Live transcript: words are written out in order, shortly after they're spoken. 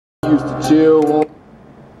Used to chill on.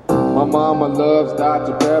 My mama loves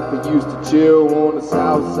Dr. Pepper. Used to chill on the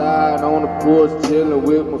south side on the porch, chilling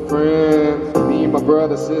with my friends. Me and my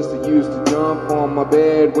brother, sister used to jump on my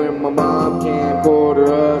bed when my mom camcorder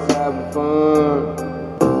us having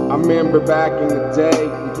fun. I remember back in the day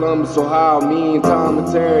in Columbus, Ohio, me and Tom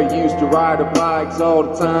and Terry used to ride our bikes all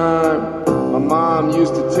the time. My mom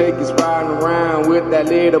used to take us riding around with that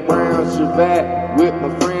little brown Chevette with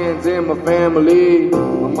my friends and my family.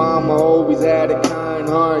 My mama always had a kind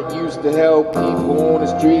heart, used to help people on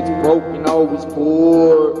the streets, broken, always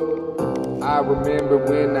poor. I remember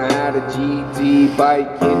when I had a GT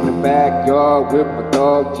bike in the backyard with my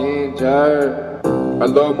dog Ginger. I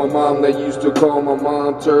love my mom, they used to call my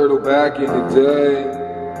mom Turtle back in the day.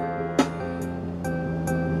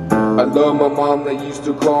 I love my mom, they used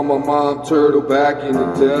to call my mom Turtle back in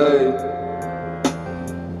the day.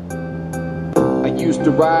 I used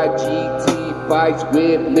to ride GT bikes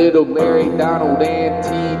with little Larry, Donald, and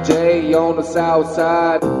TJ on the south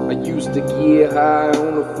side. I used to get high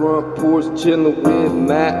on the front porch, chilling with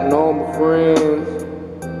Matt and all my friends.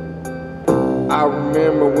 I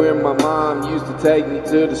remember when my mom used to take me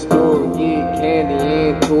to the store and get candy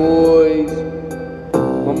and toys.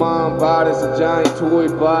 My mom bought us a giant toy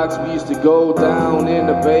box. We used to go down in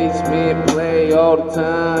the basement, play all the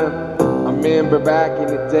time. I remember back in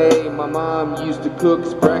the day, my mom used to cook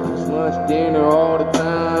us breakfast, lunch, dinner all the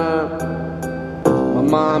time. My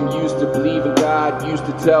mom used to believe in God, used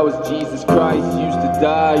to tell us Jesus Christ used to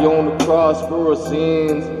die on the cross for our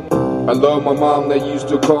sins. I love my mom, they used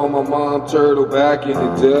to call my mom Turtle back in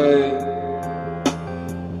the day.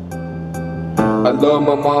 I love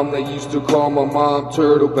my mom, they used to call my mom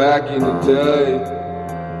Turtle back in the day.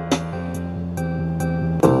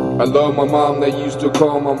 I love my mom, they used to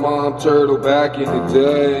call my mom Turtle back in the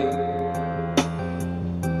day.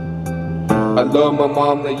 I love my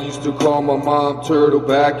mom, they used to call my mom Turtle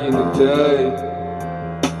back in the day.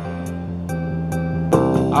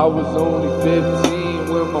 I was only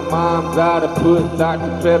 15 when my mom died to put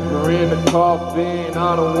Dr. Pepper in a coffin.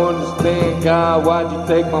 I don't understand, God, why'd you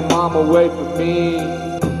take my mom away from me?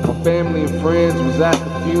 My family and friends was at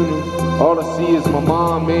the funeral. All I see is my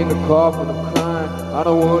mom in the coffin, I'm crying. I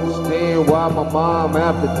don't understand why my mom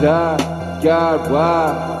had to die. God,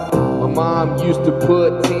 why? My mom used to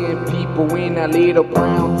put 10 people in that little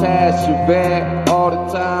brown Chevette all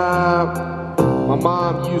the time. My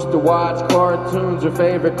mom used to watch cartoons, her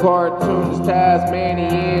favorite cartoon was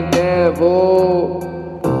Tasmanian Devil.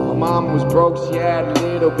 My mom was broke, she had a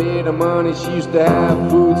little bit of money, she used to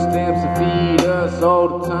have food stamps to feed us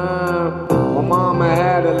all the time. My mama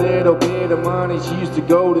had a little bit of money, she used to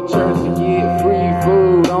go to church to get free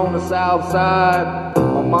food on the south side.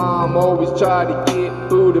 My mom always tried to get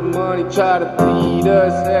food and money, tried to feed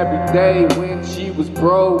us every day when she was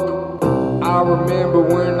broke. I remember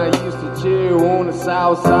when I used to chill on the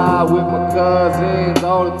south side with my cousins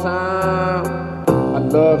all the time. I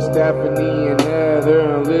love Stephanie and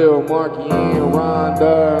Heather and Lil Marky and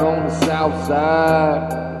Rhonda on the south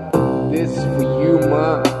side. This is for you,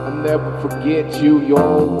 ma, I'll never forget you, you're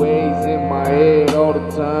always in my head all the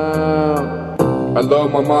time. I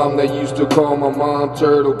love my mom, they used to call my mom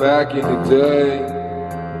Turtle back in the day.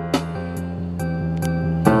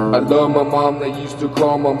 I love my mom, they used to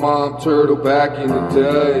call my mom Turtle back in the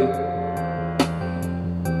day.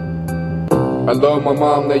 I love my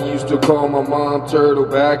mom, they used to call my mom Turtle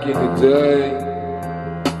back in the day.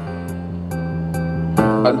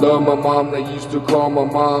 I love my mom, they used to call my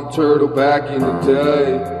mom Turtle back in the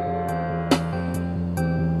day.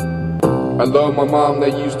 I love my mom,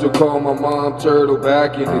 they used to call my mom Turtle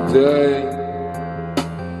back in the day.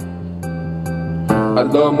 I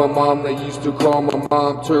love my mom, they used to call my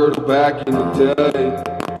mom Turtle back in the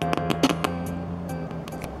day.